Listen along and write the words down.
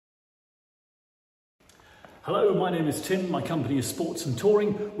Hello, my name is Tim. My company is Sports and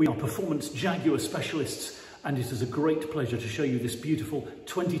Touring. We are performance Jaguar specialists, and it is a great pleasure to show you this beautiful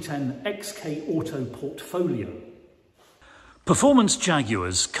 2010 XK Auto portfolio. Performance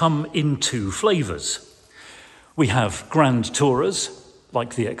Jaguars come in two flavours. We have Grand Tourers,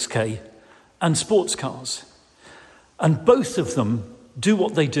 like the XK, and sports cars. And both of them do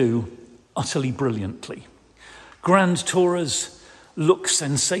what they do utterly brilliantly. Grand Tourers look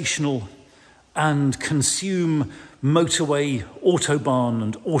sensational and consume motorway, autobahn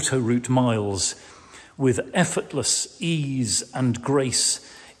and autoroute miles with effortless ease and grace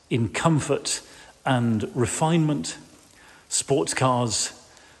in comfort and refinement. Sports cars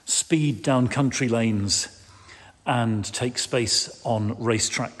speed down country lanes and take space on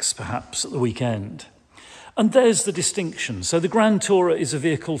racetracks, perhaps at the weekend. And there's the distinction. So the Grand Tourer is a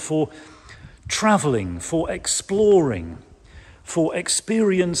vehicle for travelling, for exploring, for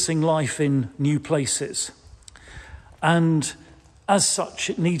experiencing life in new places. And as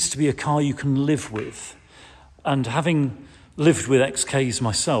such, it needs to be a car you can live with. And having lived with XKs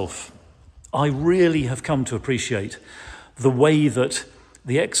myself, I really have come to appreciate the way that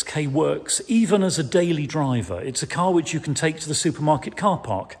the XK works, even as a daily driver. It's a car which you can take to the supermarket car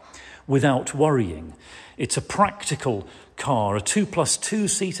park without worrying. It's a practical car, a 2+2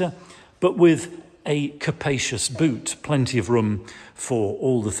 seater, but with a capacious boot, plenty of room for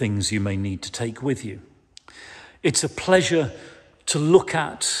all the things you may need to take with you. It's a pleasure to look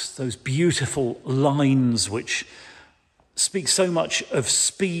at those beautiful lines which speak so much of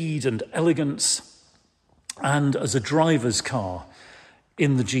speed and elegance. And as a driver's car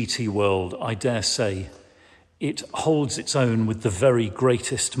in the GT world, I dare say it holds its own with the very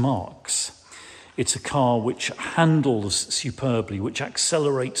greatest marks. It's a car which handles superbly, which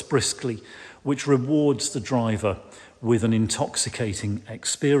accelerates briskly, which rewards the driver with an intoxicating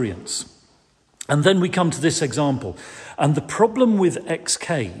experience. And then we come to this example. And the problem with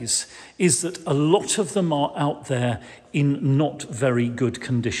XKs is that a lot of them are out there in not very good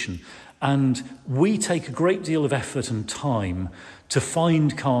condition. And we take a great deal of effort and time to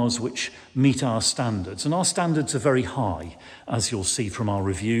find cars which meet our standards. And our standards are very high, as you'll see from our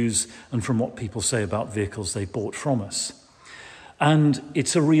reviews and from what people say about vehicles they bought from us. And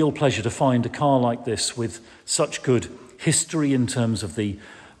it's a real pleasure to find a car like this with such good history in terms of the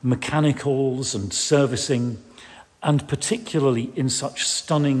mechanicals and servicing, and particularly in such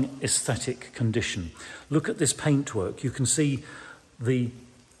stunning aesthetic condition. Look at this paintwork. You can see the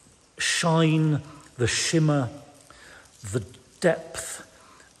shine, the shimmer, the depth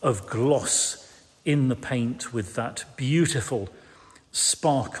of gloss in the paint with that beautiful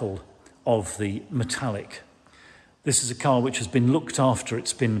sparkle of the metallic. This is a car which has been looked after.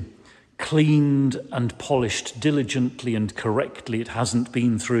 It's been cleaned and polished diligently and correctly. It hasn't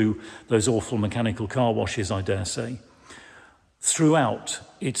been through those awful mechanical car washes, I dare say. Throughout,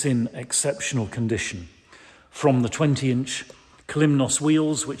 it's in exceptional condition. From the 20-inch Kalimnos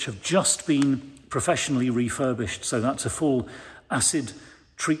wheels, which have just been professionally refurbished, so that's a full acid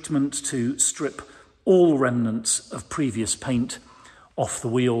treatment to strip all remnants of previous paint off the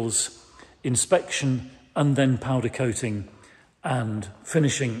wheels, inspection, and then powder coating and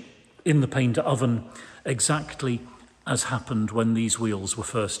finishing in the paint oven exactly as happened when these wheels were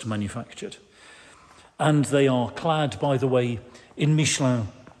first manufactured. And they are clad, by the way, in Michelin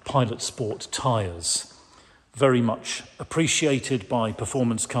Pilot Sport tyres, very much appreciated by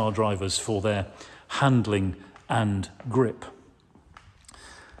performance car drivers for their handling and grip.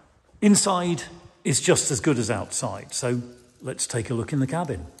 Inside is just as good as outside, so let's take a look in the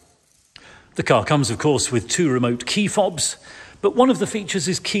cabin. The car comes, of course, with two remote key fobs, but one of the features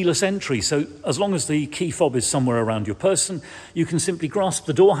is keyless entry. So as long as the key fob is somewhere around your person, you can simply grasp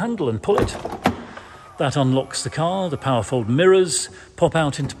the door handle and pull it. That unlocks the car. The power fold mirrors pop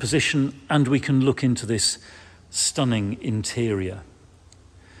out into position, and we can look into this stunning interior.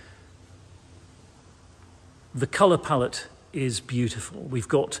 The colour palette is beautiful. We've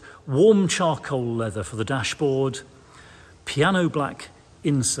got warm charcoal leather for the dashboard, piano black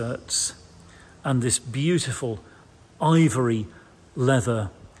inserts, and this beautiful ivory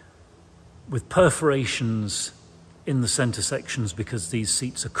leather with perforations in the centre sections because these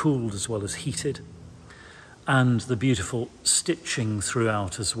seats are cooled as well as heated, and the beautiful stitching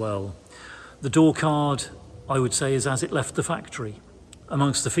throughout as well. The door card, I would say, is as it left the factory.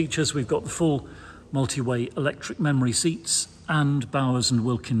 Amongst the features, we've got the full multi-way electric memory seats and Bowers &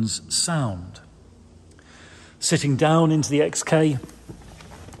 Wilkins sound. Sitting down into the XK,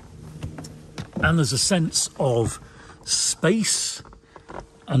 and there's a sense of space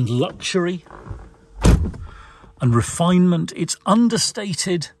and luxury and refinement. It's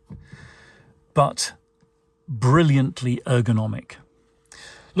understated, but brilliantly ergonomic.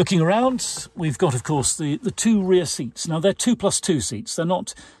 Looking around, we've got, of course, the two rear seats. Now, they're 2+2 seats. They're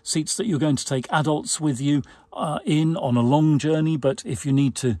not seats that you're going to take adults with you in on a long journey, but if you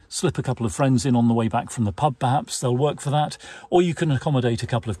need to slip a couple of friends in on the way back from the pub, perhaps, they'll work for that. Or you can accommodate a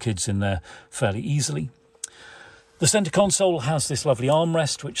couple of kids in there fairly easily. The centre console has this lovely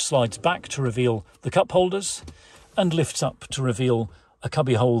armrest which slides back to reveal the cup holders and lifts up to reveal a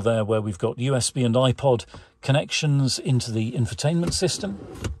cubby hole there where we've got USB and iPod connections into the infotainment system.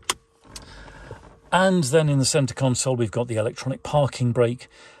 And then in the centre console we've got the electronic parking brake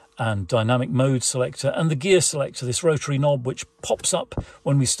and dynamic mode selector and the gear selector, this rotary knob which pops up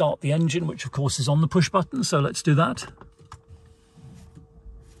when we start the engine, which of course is on the push button, so let's do that.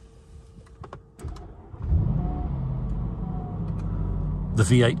 The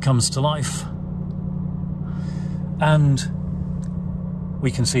V8 comes to life and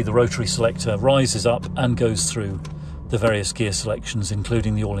we can see the rotary selector rises up and goes through the various gear selections,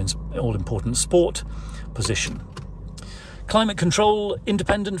 including the all-important sport position. Climate control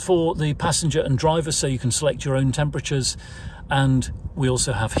independent for the passenger and driver, so you can select your own temperatures. And we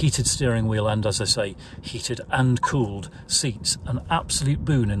also have heated steering wheel and, as I say, heated and cooled seats, an absolute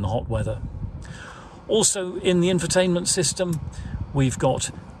boon in the hot weather. Also in the infotainment system, we've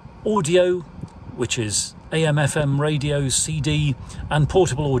got audio, which is AM, FM, radio, CD and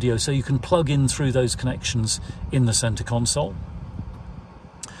portable audio, so you can plug in through those connections in the centre console.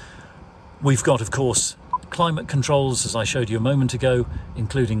 We've got, of course, climate controls, as I showed you a moment ago,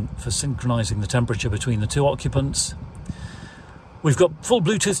 including for synchronising the temperature between the two occupants. We've got full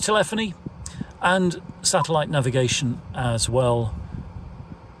Bluetooth telephony and satellite navigation as well.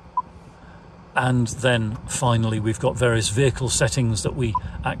 And then finally we've got various vehicle settings that we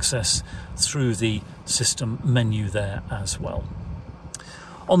access through the system menu there as well.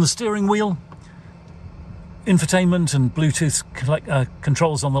 On the steering wheel, infotainment and Bluetooth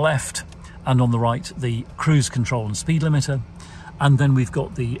controls on the left, and on the right the cruise control and speed limiter. And then we've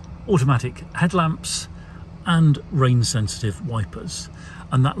got the automatic headlamps and rain sensitive wipers,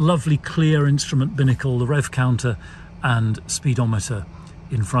 and that lovely clear instrument binnacle, the rev counter and speedometer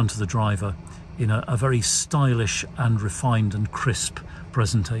in front of the driver in a very stylish and refined and crisp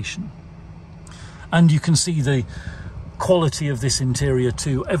presentation. And you can see the quality of this interior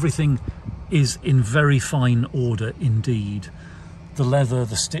too. Everything is in very fine order indeed. The leather,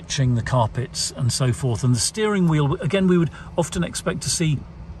 the stitching, the carpets and so forth. And the steering wheel, again, we would often expect to see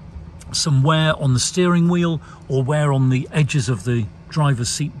some wear on the steering wheel or wear on the edges of the driver's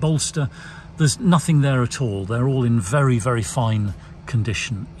seat bolster. There's nothing there at all. They're all in very, very fine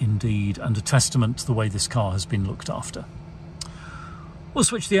condition indeed, and a testament to the way this car has been looked after. We'll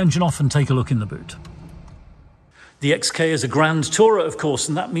switch the engine off and take a look in the boot. The XK is a grand tourer, of course,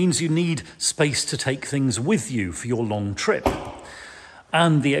 and that means you need space to take things with you for your long trip.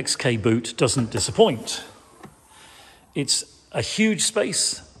 And the XK boot doesn't disappoint. It's a huge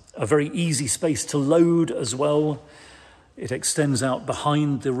space, a very easy space to load as well. It extends out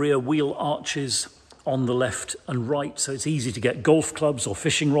behind the rear wheel arches on the left and right, so it's easy to get golf clubs or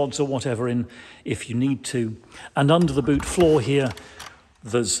fishing rods or whatever in if you need to. And under the boot floor here,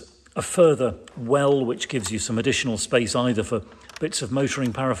 there's a further well which gives you some additional space either for bits of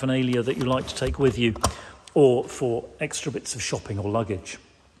motoring paraphernalia that you like to take with you or for extra bits of shopping or luggage.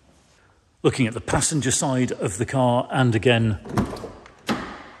 Looking at the passenger side of the car, and again,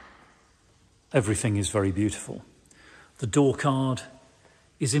 everything is very beautiful. The door card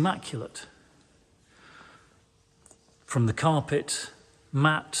is immaculate. From the carpet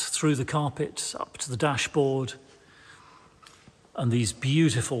mat through the carpet up to the dashboard, and these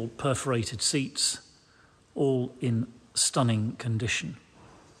beautiful perforated seats, all in stunning condition.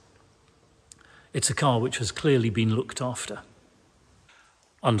 It's a car which has clearly been looked after.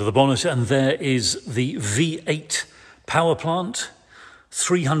 Under the bonnet, and there is the V8 power plant,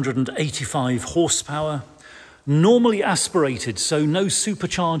 385 horsepower, normally aspirated, so no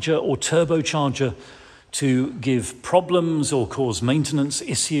supercharger or turbocharger to give problems or cause maintenance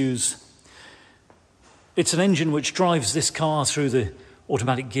issues. It's an engine which drives this car through the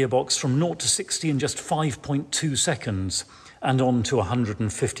automatic gearbox from 0 to 60 in just 5.2 seconds and on to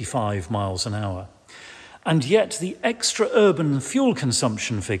 155 miles an hour. And yet the extra urban fuel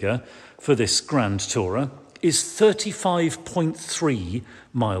consumption figure for this Grand Tourer is 35.3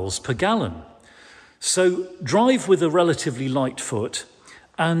 miles per gallon. So drive with a relatively light foot,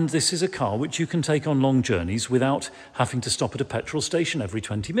 and this is a car which you can take on long journeys without having to stop at a petrol station every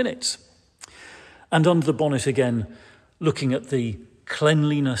 20 minutes. And under the bonnet again, looking at the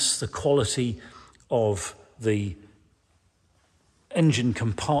cleanliness, the quality of the engine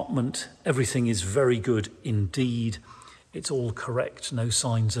compartment, everything is very good indeed. It's all correct, no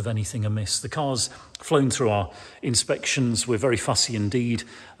signs of anything amiss. The car's flown through our inspections. We're very fussy indeed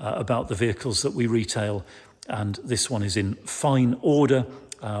about the vehicles that we retail, and this one is in fine order.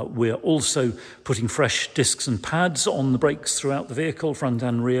 We're also putting fresh discs and pads on the brakes throughout the vehicle, front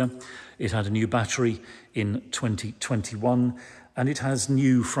and rear. It had a new battery in 2021, and it has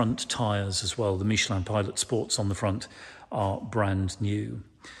new front tyres as well. The Michelin Pilot Sports on the front are brand new.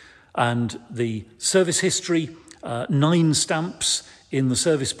 And the service history, 9 stamps in the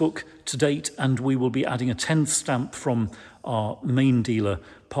service book to date, and we will be adding a 10th stamp from our main dealer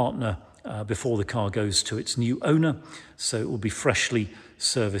partner before the car goes to its new owner. So it will be freshly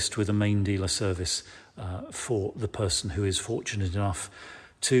serviced with a main dealer service for the person who is fortunate enough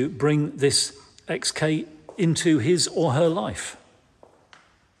to bring this XK into his or her life.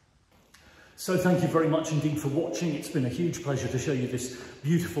 So thank you very much indeed for watching. It's been a huge pleasure to show you this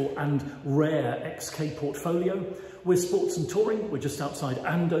beautiful and rare XK portfolio. We're Sports and Touring. We're just outside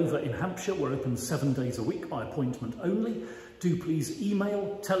Andover in Hampshire. We're open 7 days a week by appointment only. Do please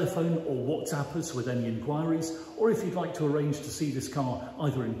email, telephone or WhatsApp us with any inquiries, or if you'd like to arrange to see this car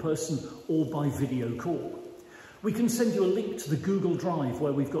either in person or by video call. We can send you a link to the Google Drive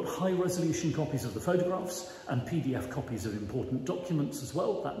where we've got high-resolution copies of the photographs and PDF copies of important documents as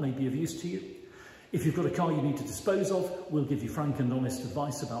well. That may be of use to you. If you've got a car you need to dispose of, we'll give you frank and honest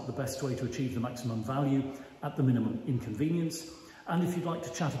advice about the best way to achieve the maximum value at the minimum inconvenience. And if you'd like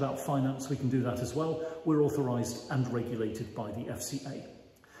to chat about finance, we can do that as well. We're authorised and regulated by the FCA.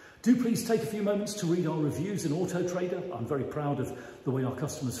 Do please take a few moments to read our reviews in Auto Trader. I'm very proud of the way our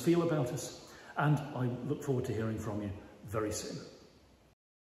customers feel about us, and I look forward to hearing from you very soon.